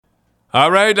All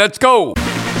right, let's go.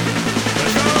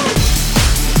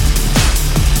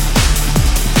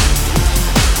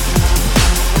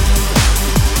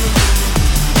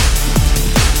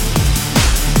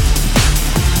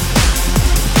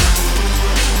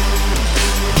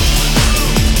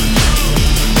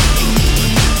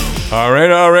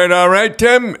 All right,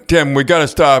 Tim. Tim, we got to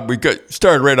stop. We got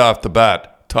started right off the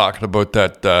bat talking about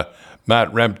that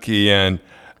Matt Remke and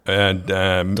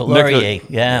Delorier,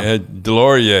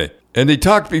 Delorier, and they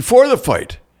talked before the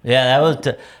fight. Yeah, that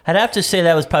was. I'd have to say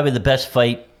that was probably the best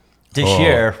fight this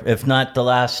year, if not the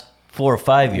last 4 or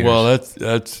 5 years. Well,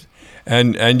 that's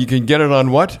and you can get it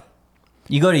on what?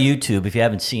 You go to YouTube if you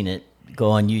haven't seen it.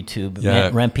 Go on YouTube.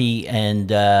 Yeah. Rempe and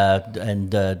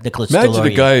Nicholas Imagine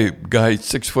Delorier. a guy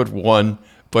 6'1"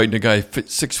 fighting a guy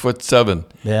 6'7".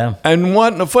 Yeah. And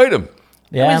wanting to fight him.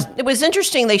 Yeah. It was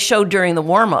interesting. They showed during the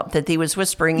warm up that he was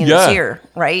whispering in his ear,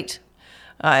 right?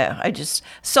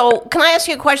 So can I ask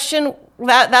you a question?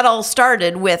 That all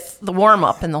started with the warm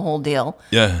up and the whole deal.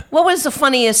 Yeah. What was the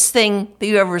funniest thing that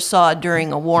you ever saw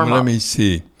during a warm up? Let me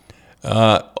see.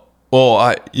 The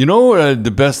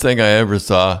best thing I ever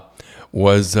saw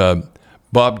was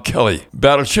Bob Kelly,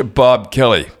 Battleship Bob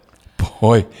Kelly.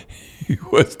 Boy, he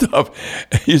was tough.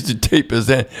 He used to tape his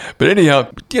hand. But anyhow,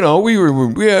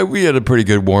 we had a pretty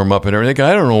good warm up and everything.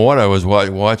 I don't know what I was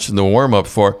watching the warm up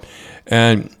for,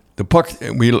 and the puck.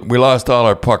 We lost all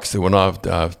our pucks that went off.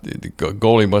 The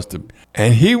goalie must have.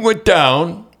 And he went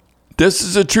down. This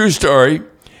is a true story.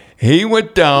 He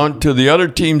went down to the other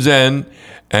team's end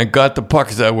and got the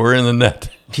pucks that were in the net.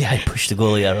 Yeah, I pushed the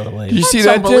goalie out of the way. Did you see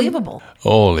that, Tim? Unbelievable.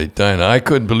 Holy Dinah, I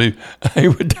couldn't believe I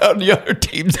went down the other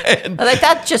team's end. Like,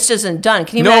 that just isn't done.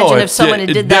 Can you imagine if someone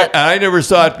did that? I never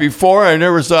saw it before. I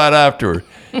never saw it afterward.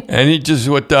 And he just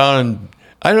went down,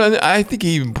 and I think he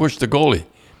even pushed the goalie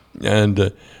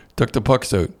and took the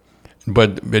pucks out.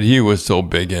 But he was so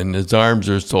big, and his arms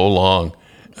are so long.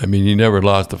 I mean, he never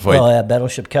lost a fight. Oh, yeah,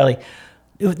 Battleship Kelly.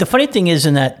 The funny thing is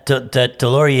in that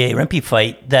Delorier-Rempe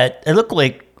fight that it looked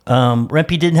like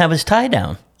Rempe didn't have his tie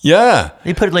down. Yeah,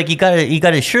 they put it like he got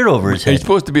his shirt over his head. He's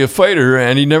supposed to be a fighter,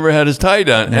 and he never had his tie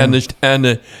down, and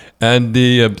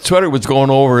the sweater was going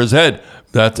over his head.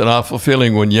 That's an awful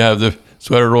feeling when you have the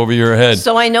sweater over your head.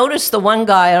 So I noticed the one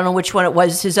guy, I don't know which one it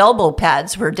was, his elbow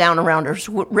pads were down around his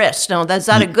wrist. Now, is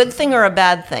that a good thing or a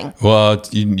bad thing? Well,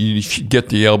 you should get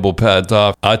the elbow pads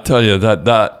off. I tell you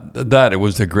that it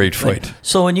was a great fight.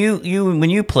 So when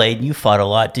you played, you fought a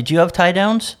lot. Did you have tie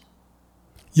downs?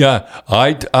 Yeah,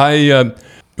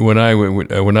 when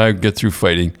I get through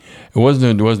fighting, it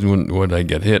wasn't when I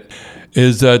get hit.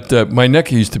 Is that my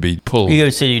neck used to be pulled? You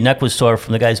gotta say your neck was sore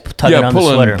from the guys tugging on the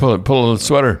sweater. Pulling the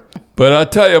sweater. But I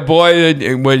tell you,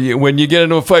 boy, when you get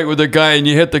into a fight with a guy and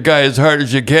you hit the guy as hard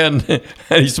as you can, and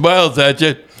he smiles at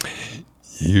you,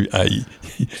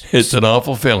 it's an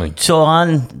awful feeling. So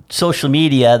on social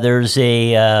media, there's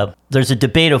a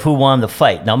debate of who won the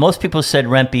fight. Now, most people said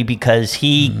Rempe because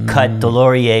he cut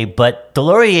Delorier, but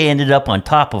Delorier ended up on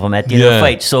top of him at the end of the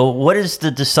fight. So what is the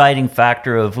deciding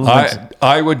factor of who wins?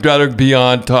 I would rather be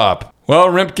on top. Well,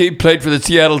 Remke played for the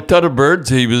Seattle Thunderbirds.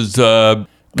 He was...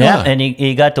 and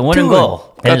he got the winning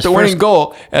goal. Got the winning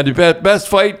goal. Had the best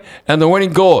fight and the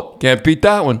winning goal. Can't beat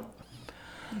that one.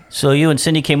 So you and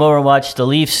Cindy came over and watched the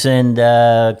Leafs in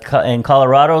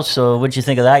Colorado. So what'd you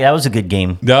think of that? That was a good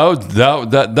game.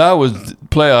 That was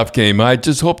playoff game. I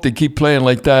just hope they keep playing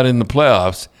like that in the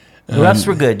playoffs. The refs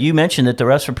were good. You mentioned that the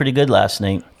refs were pretty good last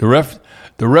night. The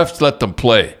refs let them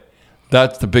play.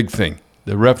 That's the big thing.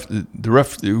 The ref,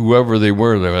 whoever they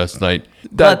were there last night.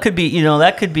 That could be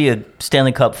a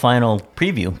Stanley Cup final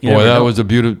preview. That was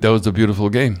a beautiful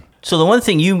game. So the one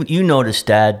thing you noticed,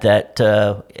 Dad, that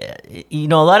a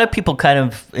lot of people kind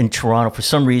of in Toronto for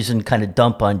some reason kind of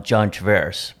dump on John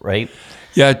Tavares, right?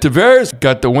 Yeah, Tavares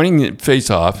got the winning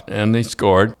face-off, and they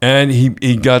scored. And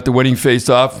he got the winning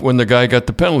face-off when the guy got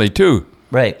the penalty, too.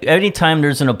 Right. Anytime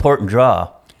there's an important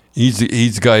draw, he's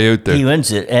the guy out there. He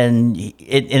wins it, and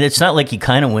it's not like he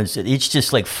kind of wins it. It's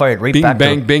just like fired right back.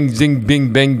 Bing, bang, bing, zing,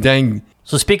 bing, bang, dang.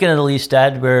 So speaking of the Leafs,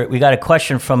 Dad, we got a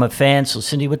question from a fan. So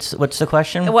Cindy, what's the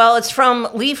question? Well, it's from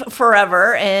Leaf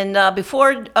Forever, and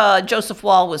before Joseph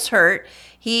Wall was hurt,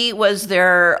 he was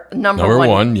their number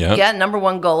one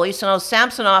goalie. So now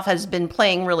Samsonov has been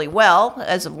playing really well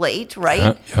as of late,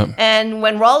 right? Yeah. And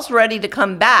when Wall's ready to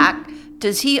come back,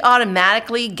 does he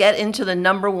automatically get into the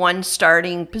number one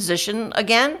starting position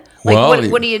again?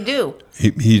 What do you do?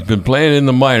 He's been playing in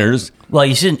the minors. Well,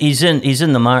 he's in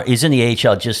the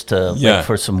AHL just to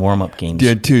for some warm up games.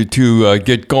 To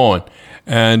get going,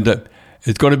 and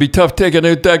it's going to be tough taking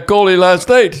out that goalie last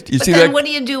night. You see then that? What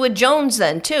do you do with Jones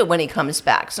then, too, when he comes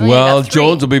back? So well,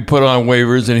 Jones will be put on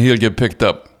waivers and he'll get picked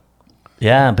up.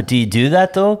 Yeah, but do you do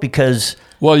that though? Because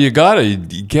you gotta.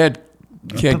 You can't.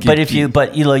 Wouldn't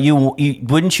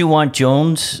you want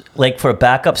Jones like for a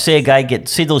backup? Say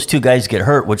those two guys get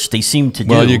hurt, which they seem to do.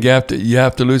 Well, you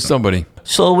have to lose somebody.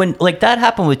 So when that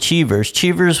happened with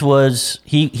Cheevers was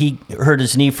he hurt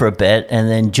his knee for a bit, and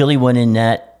then Gilly went in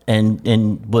net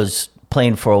and was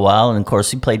playing for a while, and of course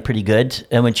he played pretty good.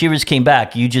 And when Cheevers came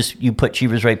back, you put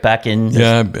Cheevers right back in.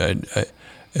 Yeah,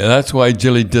 that's why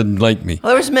Gilly didn't like me.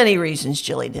 Well, there was many reasons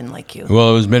Gilly didn't like you. Well,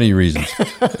 there was many reasons,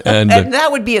 and that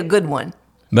would be a good one.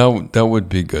 That would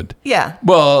be good. Yeah.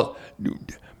 Well,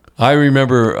 I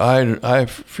remember I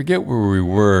forget where we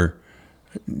were,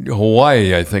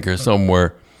 Hawaii, I think, or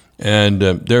somewhere, and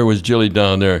there was Gilly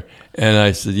down there, and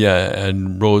I said, yeah,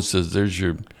 and Rose says, "There's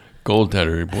your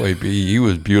goaltender, boy. He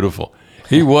was beautiful.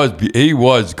 He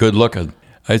was good looking."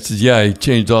 I said, "Yeah, he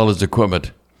changed all his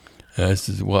equipment." And I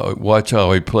said, "Watch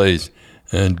how he plays,"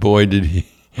 and boy, did he.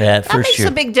 Yeah, that makes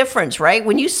a big difference, right?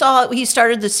 When you saw he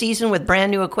started the season with brand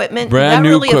new equipment, that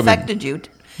really affected you.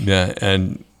 Yeah,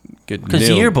 and because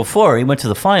the year before he went to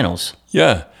the finals.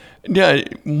 Yeah.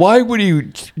 Why would he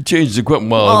change the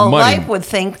equipment? Well, money. Life would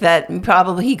think that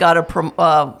probably he got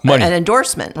an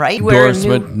endorsement, right?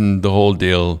 Endorsement and the whole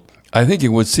deal. I think it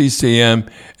was CCM,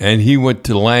 and he went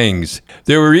to Lang's.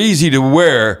 They were easy to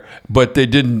wear, but they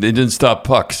didn't stop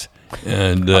pucks.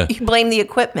 And you blame the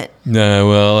equipment.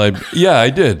 I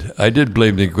did. I did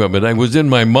blame the equipment. I was in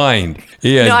my mind.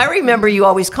 Yeah. I remember you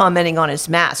always commenting on his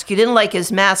mask. You didn't like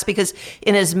his mask because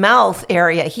in his mouth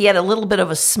area he had a little bit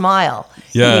of a smile.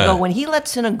 Yeah. And you go, when he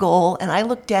lets in a goal, and I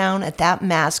look down at that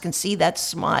mask and see that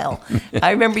smile.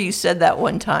 I remember you said that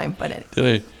one time, but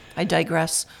I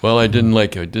digress. Well, I didn't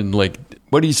like it.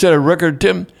 What you said, a record,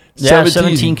 Tim? Yeah,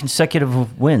 17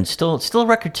 consecutive wins. Still a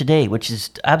record today, which is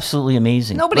absolutely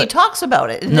amazing. Nobody talks about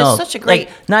it. It's such a great...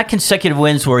 not consecutive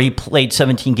wins where he played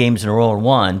 17 games in a row and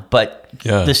won, but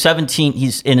the 17,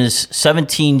 he's in his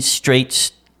 17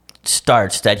 straight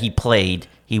starts that he played,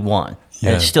 he won.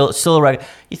 Yeah. And it's still a record.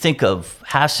 You think of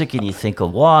Hasek, and you think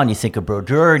of Waugh, and you think of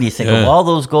Brodeur, and you think of all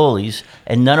those goalies,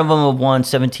 and none of them have won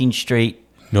 17 straight.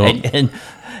 No. And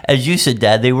as you said,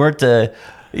 Dad, they weren't the...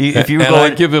 If you were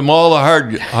I'd give him all the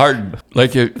hard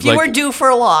if you were due for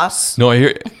a loss. No,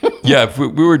 if we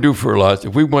were due for a loss,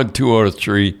 if we won 2 out of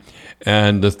 3,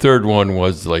 and the third one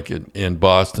was like in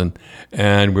Boston,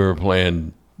 and we were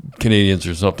playing Canadians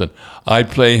or something,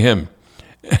 I'd play him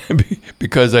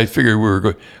because I figured we were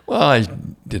going. Well, I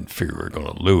didn't figure we were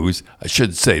going to lose. I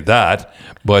shouldn't say that,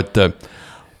 but.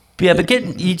 Yeah, but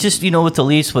with the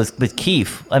Leafs with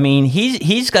Keefe, I mean,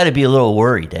 he's got to be a little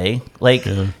worried, eh? Like,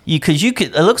 because you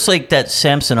could. It looks like that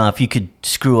Samsonov you could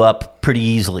screw up pretty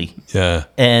easily. Yeah.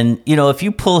 And if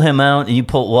you pull him out and you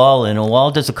put Wall in, and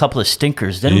Wall does a couple of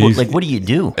stinkers, then what do you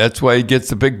do? That's why he gets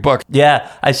the big buck.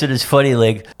 Yeah, I said it's funny.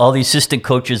 Like all the assistant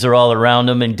coaches are all around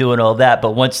him and doing all that,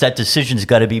 but once that decision's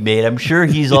got to be made, I'm sure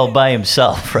he's all by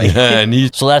himself, right? Yeah,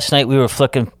 so last night we were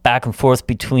flicking back and forth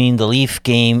between the Leaf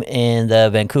game and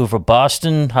Vancouver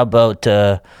Boston. How about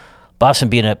Boston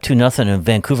being up 2-0 and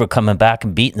Vancouver coming back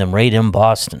and beating them right in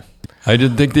Boston? I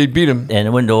didn't think they'd beat him. And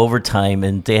it went to overtime,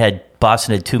 and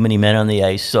Boston had too many men on the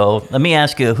ice. So let me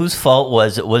ask you, whose fault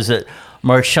was it? Was it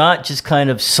Marchand just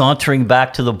kind of sauntering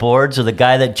back to the boards, or the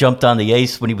guy that jumped on the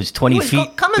ice when he was 20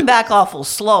 feet? Coming back awful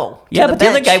slow. Yeah, but the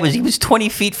other guy was 20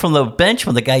 feet from the bench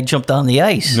when the guy jumped on the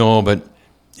ice. No, but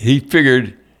he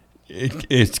figured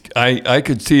I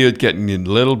could see it getting a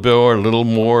little bit or a little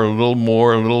more.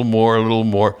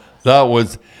 That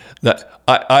was that.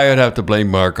 I would have to blame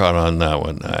Marchand on that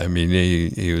one. I mean,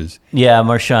 he was... Yeah,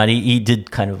 Marchand, he did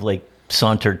kind of like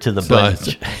saunter to the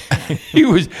bench. He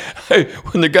was...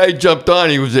 When the guy jumped on,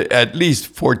 he was at least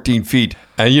 14 feet.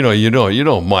 And you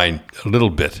don't mind a little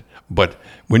bit. But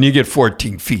when you get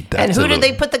 14 feet, that's... And who did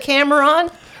they put the camera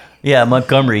on? Yeah,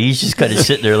 Montgomery. He's just kind of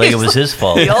sitting there like it was his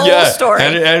fault. The old story.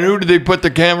 And who did they put the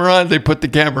camera on? They put the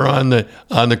camera on the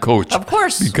coach. Of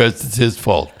course, because it's his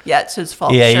fault. Yeah, it's his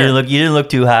fault. Yeah, sure. you didn't look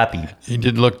too happy. He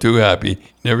didn't look too happy.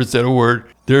 Never said a word.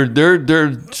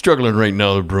 They're struggling right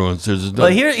now, the Bruins. Well,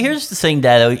 here's the thing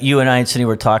that you and I and Cindy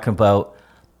were talking about,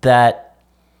 that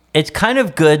it's kind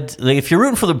of good. Like, if you're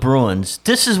rooting for the Bruins,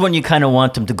 this is when you kind of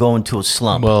want them to go into a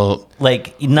slump. Well,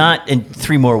 like not in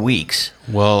 3 more weeks.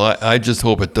 Well, I just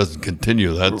hope it doesn't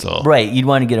continue. That's all. Right, you'd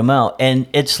want to get him out, and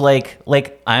it's like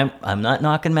I'm not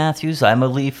knocking Matthews. I'm a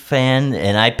Leaf fan,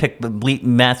 and I picked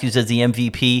Matthews as the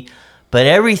MVP. But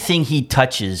everything he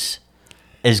touches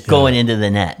is going into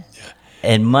the net.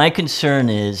 And my concern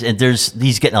is, and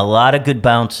he's getting a lot of good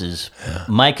bounces. Yeah.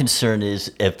 My concern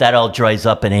is if that all dries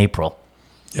up in April.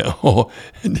 Yeah,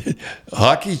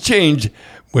 hockey changed.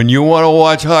 When you want to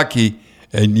watch hockey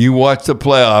and you watch the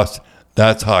playoffs,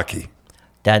 that's hockey.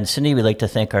 Dad and Cindy, we'd like to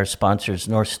thank our sponsors,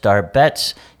 North Star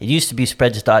Bets. It used to be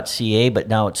spreads.ca, but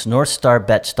now it's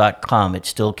northstarbets.com. It's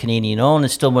still Canadian-owned.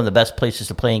 It's still one of the best places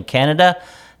to play in Canada.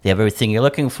 They have everything you're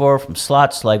looking for, from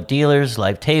slots, live dealers,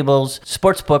 live tables,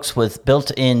 sports books with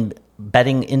built-in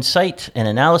betting insight and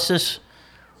analysis.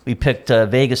 We picked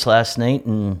Vegas last night,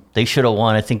 and they should have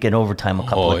won, I think, in overtime a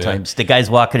couple of times. The guy's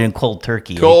walking in cold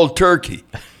turkey. Cold turkey.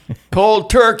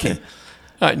 Cold turkey.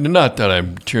 Not that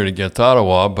I'm cheering against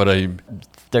Ottawa, but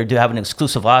They do have an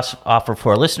exclusive offer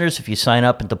for our listeners. If you sign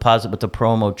up and deposit with the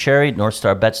promo Cherry,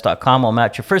 NorthStarBets.com will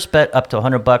match your first bet up to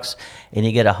 $100, and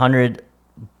you get 100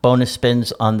 bonus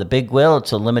spins on the big wheel.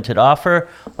 It's a limited offer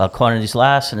while quantities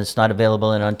last, and it's not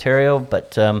available in Ontario.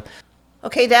 But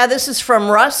okay, Dad, this is from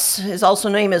Russ. His also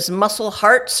name is Muscle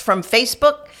Hearts from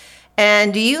Facebook.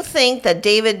 And do you think that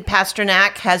David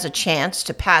Pastrnak has a chance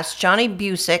to pass Johnny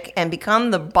Bucyk and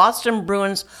become the Boston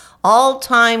Bruins'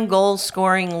 all-time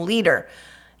goal-scoring leader?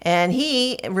 And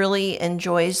he really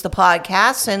enjoys the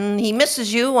podcast, and he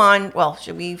misses you on, well,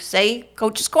 should we say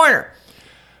Coach's Corner?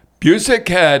 Bucyk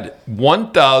had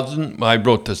 1,000, I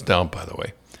wrote this down, by the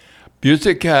way.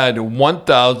 Bucyk had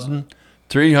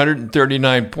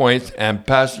 1,339 points, and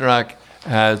Pastrnak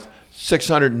has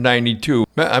 692.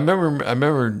 I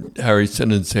remember Harry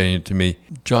Sinnen saying to me,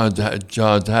 John's had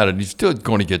it. He's still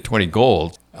going to get 20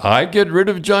 goals. I get rid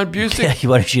of John Bucyk? Yeah, he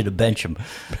wanted you to bench him.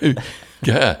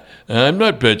 Yeah, I'm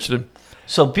not benching him.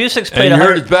 So Busyk's played and he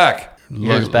hurt his back.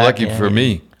 Lucky for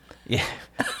me. Yeah.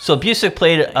 So Bucyk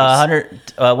played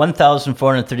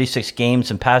 1,436 games,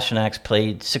 and Pasternak's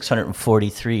played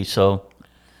 643. So.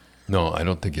 No, I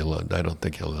don't think he'll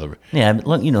ever. Yeah,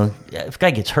 if a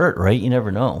guy gets hurt, right, you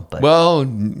never know. But. Well,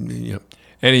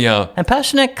 anyhow. And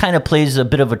Pastrnak kind of plays a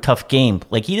bit of a tough game.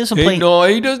 Like, he doesn't play. No,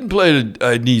 he doesn't play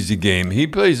an easy game. He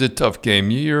plays a tough game.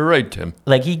 You're right, Tim.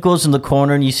 Like, he goes in the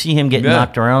corner, and you see him get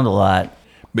knocked around a lot.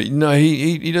 But no,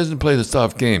 he doesn't play the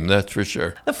soft game. That's for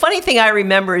sure. The funny thing I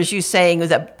remember is you saying was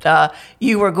that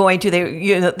you were going to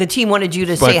the team wanted you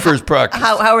to say first practice.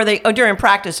 How are they during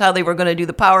practice how they were going to do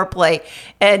the power play,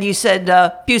 and you said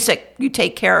Bucyk, you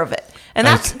take care of it, and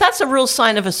that's a real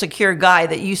sign of a secure guy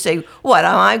that you say, what,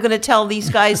 am I going to tell these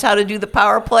guys how to do the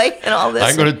power play and all this?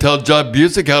 I'm going to tell John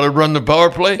Bucyk how to run the power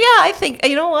play. Yeah, I think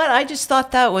you know what I just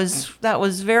thought that was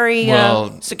very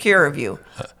secure of you.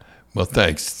 Well,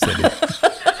 thanks, Cindy.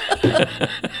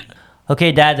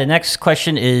 Okay, Dad, the next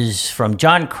question is from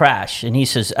John Crash, and he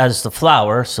says, as the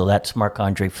Flower, so that's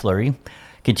Marc-Andre Fleury,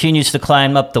 continues to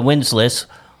climb up the wins list,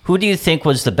 who do you think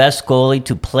was the best goalie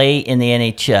to play in the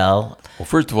NHL? Well,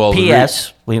 first of all,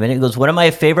 P.S. Wait a minute. He goes, one of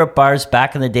my favorite bars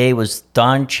back in the day was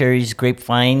Don Cherry's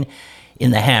Grapevine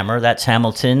in the Hammer. That's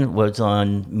Hamilton. Was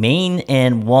on Main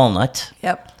and Walnut.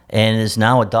 Yep. And is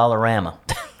now a Dollarama.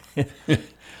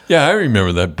 Yeah, I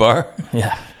remember that bar.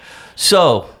 Yeah.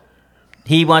 So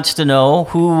he wants to know,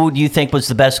 who do you think was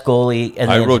the best goalie?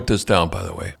 I wrote this down, by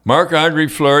the way. Marc-Andre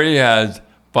Fleury has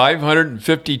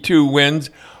 552 wins.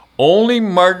 Only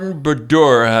Martin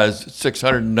Brodeur has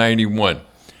 691.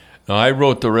 Now, I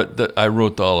wrote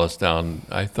all this down.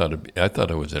 I thought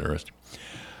it was interesting.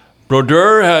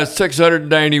 Brodeur has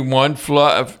 691.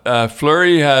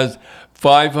 Fleury has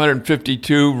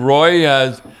 552. Roy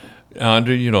has,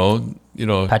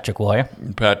 Patrick Roy.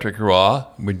 Patrick Roy.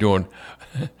 We're doing.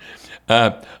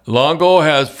 Longo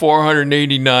has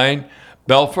 489.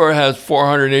 Belfour has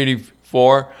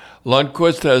 484.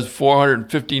 Lundqvist has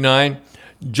 459.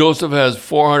 Joseph has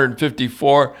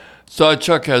 454.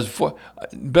 Sawchuk has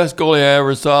best goalie I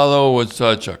ever saw though was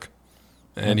Sawchuk,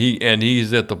 and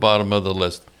he's at the bottom of the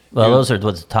list. Well, those are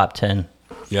the top 10.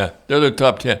 Yeah, they're the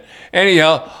top 10.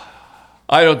 Anyhow,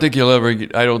 I don't think he'll ever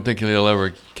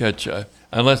catch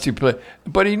unless he play.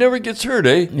 But he never gets hurt,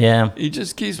 eh? Yeah, he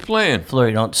just keeps playing.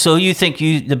 Fleury don't. So you think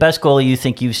the best goalie you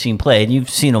think you've seen play, and you've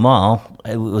seen them all.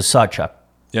 It was Sawchuk.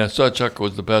 Yeah, Sawchuk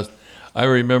was the best. I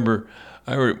remember.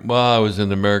 I was in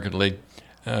the American League.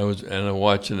 I was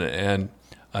watching it, and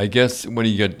I guess when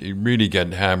he really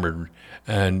got hammered,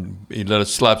 and he let a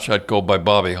slap shot go by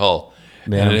Bobby Hull,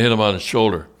 and it hit him on his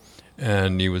shoulder,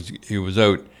 and he was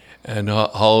out, and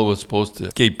Hull was supposed to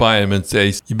skate by him and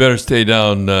say, "You better stay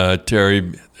down,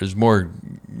 Terry. There's more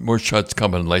shots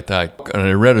coming like that." And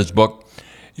I read his book.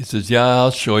 He says, "Yeah,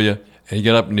 I'll show you," and he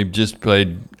got up and he just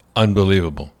played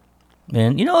unbelievable.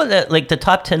 Man, that like the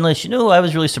top 10 list, who I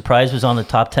was really surprised was on the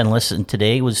top 10 list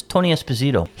today was Tony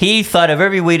Esposito. He thought of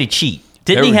every way to cheat.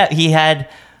 Didn't he? He had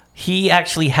he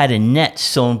actually had a net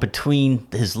sewn between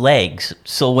his legs.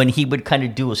 So when he would kind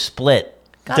of do a split,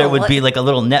 there would be like a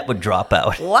little net would drop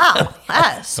out. Wow.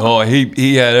 That's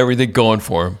he had everything going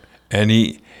for him, and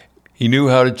he knew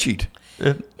how to cheat.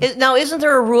 Now, isn't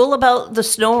there a rule about the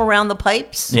snow around the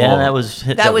pipes? Yeah, that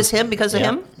was him because of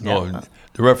him? No,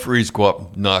 the referees go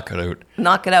up and knock it out.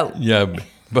 Knock it out. Yeah,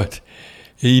 but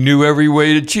he knew every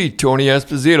way to cheat. Tony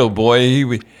Esposito, boy,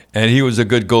 he was a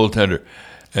good goaltender.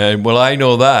 And I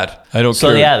know that. I don't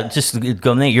care. So yeah, just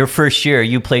go. Your first year,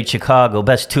 you played Chicago,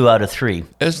 best 2 out of 3.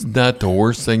 Isn't that the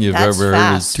worst thing you've That's ever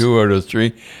fast. heard? Is 2 out of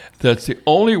 3. That's the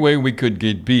only way we could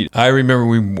get beat. I remember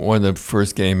we won the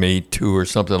first game 8-2 or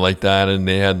something like that, and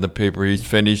they had in the paper, he's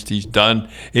finished, he's done,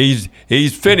 he's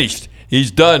finished,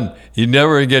 he's done, he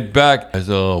never get back. I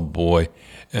said, oh boy,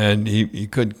 and he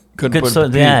couldn't put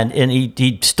it. And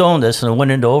he stoned us and it went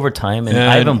into overtime, and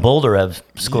Ivan Boldarev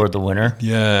scored the winner.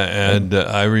 Yeah, and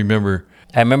I remember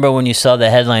when you saw the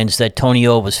headlines that Tony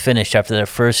O was finished after their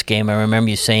first game. I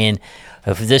remember you saying,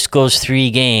 if this goes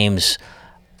 3 games,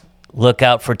 look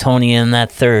out for Tony in that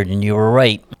third, and you were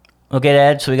right. Okay,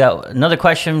 Dad, so we got another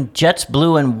question. Jets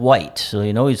blue and white. So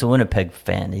you know he's a Winnipeg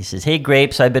fan. He says, hey,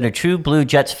 Grapes, I've been a true Blue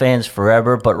Jets fan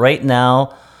forever, but right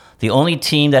now the only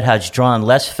team that has drawn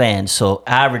less fans, so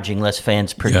averaging less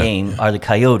fans per game, are the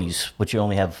Coyotes, which you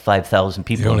only have 5,000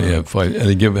 people. You only have 5, and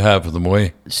they give half of them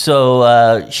away.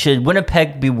 So should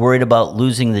Winnipeg be worried about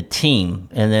losing the team?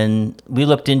 And then we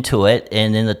looked into it,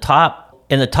 and in the top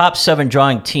 7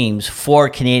 drawing teams, 4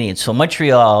 Canadians. So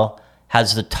Montreal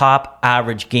has the top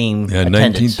average game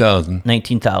attendance.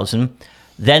 19,000.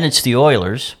 Then it's the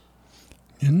Oilers.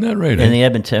 Isn't that right? And the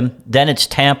Edmonton. Then it's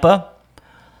Tampa,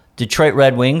 Detroit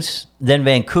Red Wings, then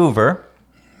Vancouver,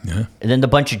 and then the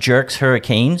bunch of jerks,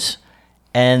 Hurricanes,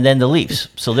 and then the Leafs.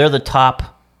 So they're the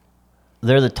top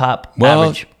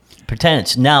average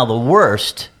attendance. Now the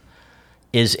worst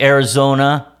is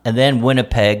Arizona, and then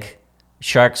Winnipeg,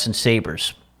 Sharks and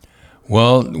Sabres.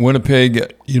 Well,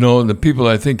 Winnipeg, the people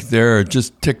I think there are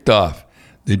just ticked off.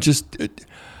 They just,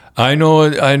 I know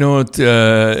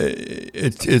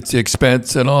it's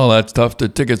expense and all that stuff. The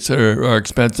tickets are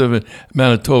expensive, and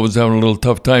Manitoba's having a little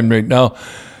tough time right now.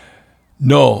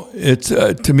 No, it's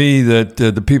to me that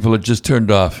the people are just turned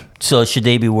off. So should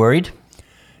they be worried?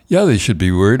 Yeah, they should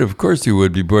be worried. Of course they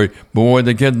would be worried. But when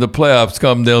they get in the playoffs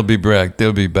come, they'll be back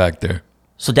there.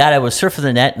 So, Dad, I was surfing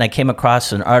the net, and I came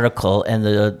across an article, and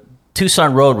the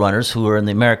Tucson Roadrunners, who are in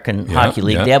the American Hockey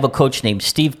League, they have a coach named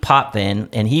Steve Potvin,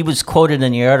 and he was quoted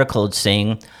in the article as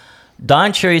saying,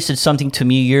 Don Cherry said something to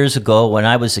me years ago when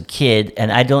I was a kid,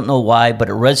 and I don't know why, but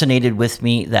it resonated with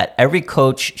me that every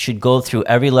coach should go through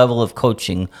every level of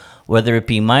coaching, whether it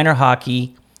be minor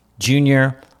hockey,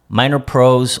 junior, minor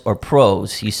pros, or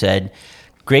pros, he said.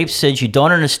 Grapes says you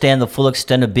don't understand the full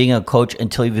extent of being a coach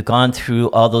until you've gone through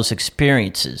all those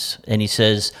experiences. And he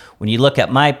says, when you look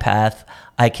at my path,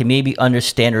 I can maybe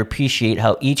understand or appreciate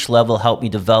how each level helped me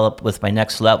develop with my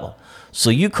next level. So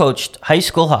you coached high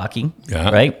school hockey,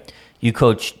 right? You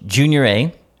coached junior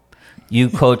A. You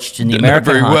coached in the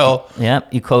American Hockey. Well. Yeah,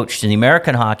 you coached in the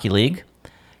American Hockey League.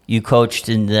 You coached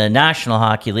in the National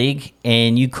Hockey League,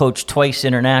 and you coached twice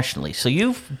internationally. So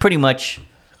you've pretty much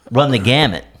run the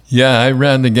gamut. Yeah, I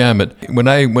ran the gamut.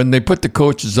 When they put the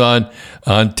coaches on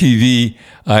TV,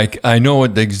 I know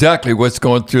exactly what's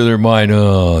going through their mind.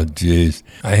 Oh, jeez.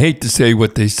 I hate to say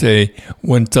what they say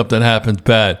when something happens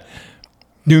bad.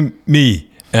 Me.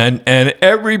 And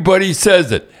everybody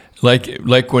says it.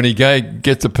 Like when a guy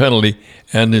gets a penalty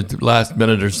and it's the last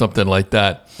minute or something like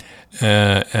that.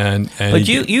 But I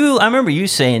remember you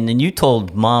saying, and you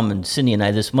told Mom and Cindy and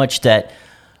I this much, that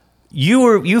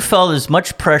you felt as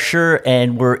much pressure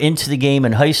and were into the game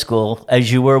in high school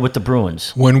as you were with the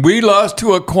Bruins. When we lost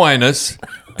to Aquinas,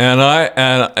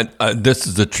 this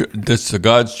is the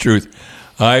God's truth.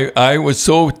 I was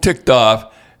so ticked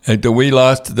off that we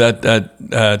lost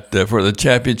that for the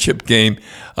championship game.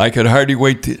 I could hardly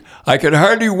wait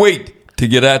to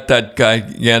get at that guy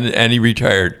again, and he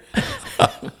retired.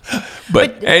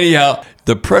 But anyhow,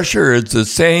 the pressure is the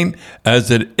same as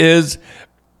it is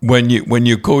when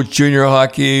you coach junior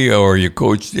hockey or you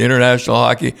coach international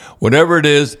hockey, whatever it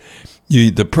is,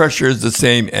 the pressure is the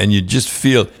same, and you just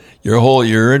feel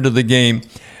you're into the game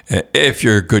if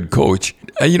you're a good coach.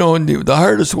 The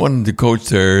hardest one to coach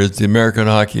there is the American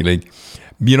Hockey League.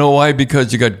 You know why?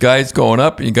 Because you got guys going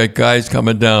up and you got guys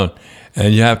coming down,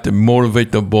 and you have to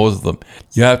motivate them, both of them.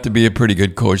 You have to be a pretty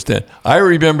good coach then. I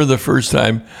remember the first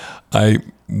time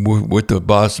with the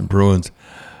Boston Bruins,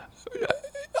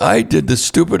 I did the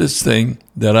stupidest thing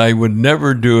that I would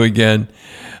never do again.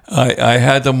 I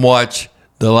had them watch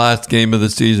the last game of the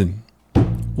season.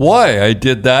 why I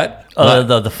did that.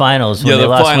 The finals. When Yeah, they the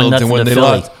lost finals, and when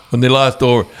they lost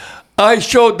over. I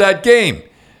showed that game.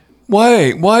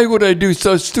 Why? Why would I do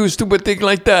so stupid thing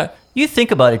like that? You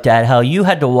think about it, Dad, how you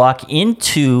had to walk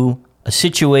into a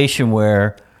situation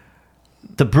where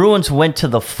the Bruins went to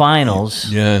the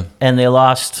finals, and they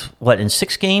lost, in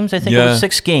 6 games? I think it was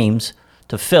 6 games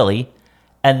to Philly.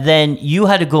 And then you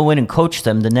had to go in and coach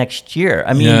them the next year.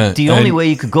 I mean, the only way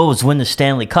you could go was win the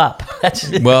Stanley Cup. That's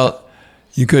it. Well,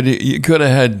 you could have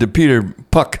had the Peter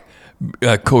Puck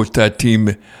coach that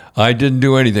team. I didn't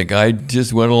do anything. I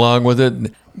just went along with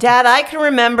it. Dad, I can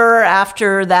remember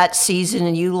after that season,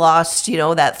 and you lost,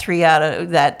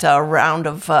 that round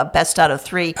of best out of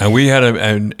 3. And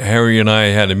and Harry and I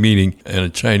had a meeting in a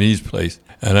Chinese place.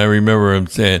 And I remember him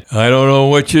saying, I don't know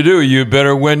what you do. You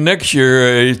better win next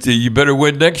year. You better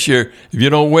win next year. If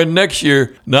you don't win next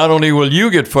year, not only will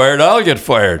you get fired, I'll get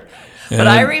fired. But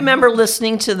I remember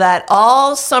listening to that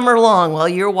all summer long while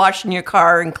you were washing your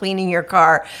car and cleaning your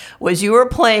car, was you were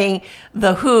playing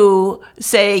The Who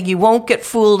saying, you won't get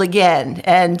fooled again.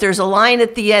 And there's a line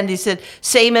at the end, he said,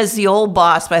 same as the old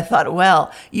boss. But I thought,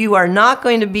 well, you are not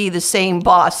going to be the same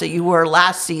boss that you were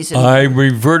last season. I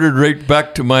reverted right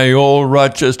back to my old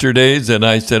Rochester days, and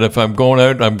I said, if I'm going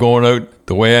out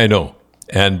the way I know.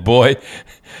 And boy,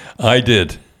 I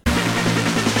did.